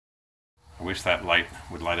I wish that light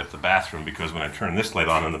would light up the bathroom, because when I turn this light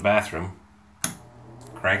on in the bathroom,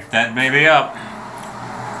 crank that baby up.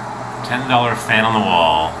 $10 fan on the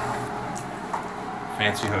wall.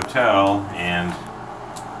 Fancy hotel, and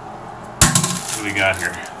what do we got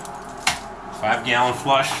here? 5-gallon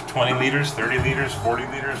flush, 20 liters, 30 liters, 40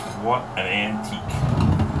 liters. What an antique.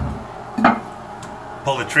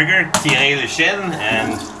 Pull the trigger, tirer le chaîne,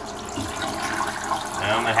 and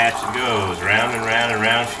down the hatch it goes. Round and round and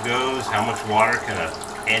round she goes. How much water can an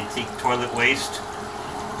antique toilet waste?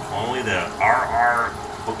 Only the RR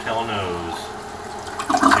hotel knows.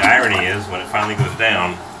 The irony is, when it finally goes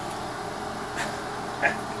down,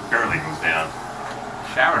 it barely goes down.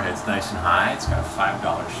 Shower head's nice and high. It's got a $5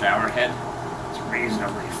 shower head. It's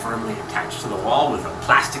reasonably firmly attached to the wall with a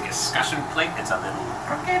plastic escutcheon plate. It's a little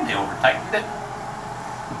crooked. They over-tightened it.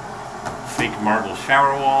 Fake marble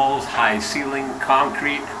shower walls, high ceiling,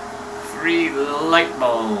 concrete, 3 light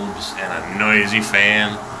bulbs, and a noisy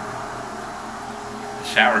fan. The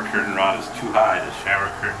shower curtain rod is too high. The shower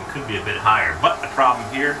curtain could be a bit higher, but the problem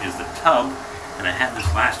here is the tub, and I had this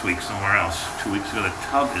last week somewhere else, 2 weeks ago. The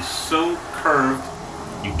tub is so curved,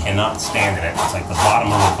 you cannot stand in it. It's like the bottom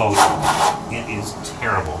of a boat. It is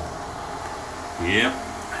terrible. Yep.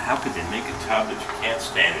 How could they make a tub that you can't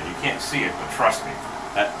stand in? You can't see it, but trust me.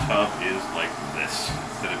 That tub is like this,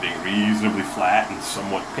 instead of being reasonably flat and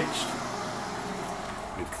somewhat pitched.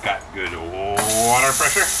 We've got good water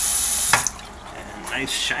pressure and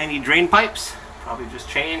nice shiny drain pipes, probably just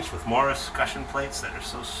changed with more escutcheon plates that are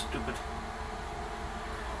so stupid.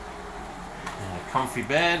 And a comfy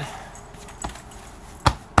bed.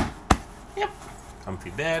 Yep, comfy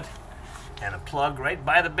bed. And a plug right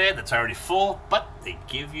by the bed that's already full, but they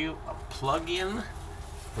give you a plug-in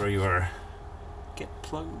for your get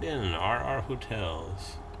plugged in. RR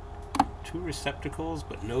Hotels. 2 receptacles,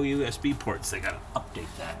 but no USB ports. They gotta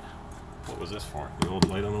update that. What was this for? The old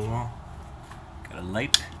light on the wall? Got a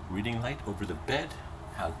light, reading light over the bed.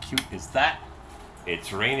 How cute is that?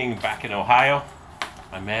 It's raining back in Ohio.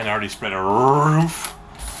 My man already spread a roof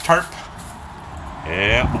tarp.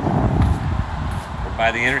 Yep. We're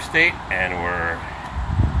by the interstate and we're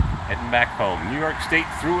heading back home. New York State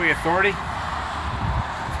Thruway Authority.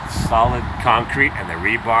 Solid concrete and the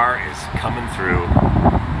rebar is coming through.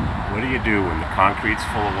 What do you do when the concrete's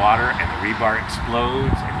full of water and the rebar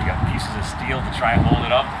explodes and you got pieces of steel to try and hold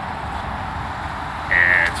it up?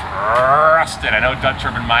 It's rusted. I know Dutch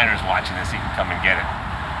Urban Miner's watching this. He can come and get it.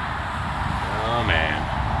 Oh man,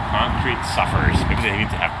 concrete suffers. Maybe they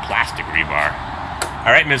need to have plastic rebar.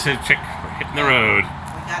 All right, Miss Chick, we're hitting the road.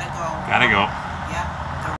 We gotta go. Gotta go.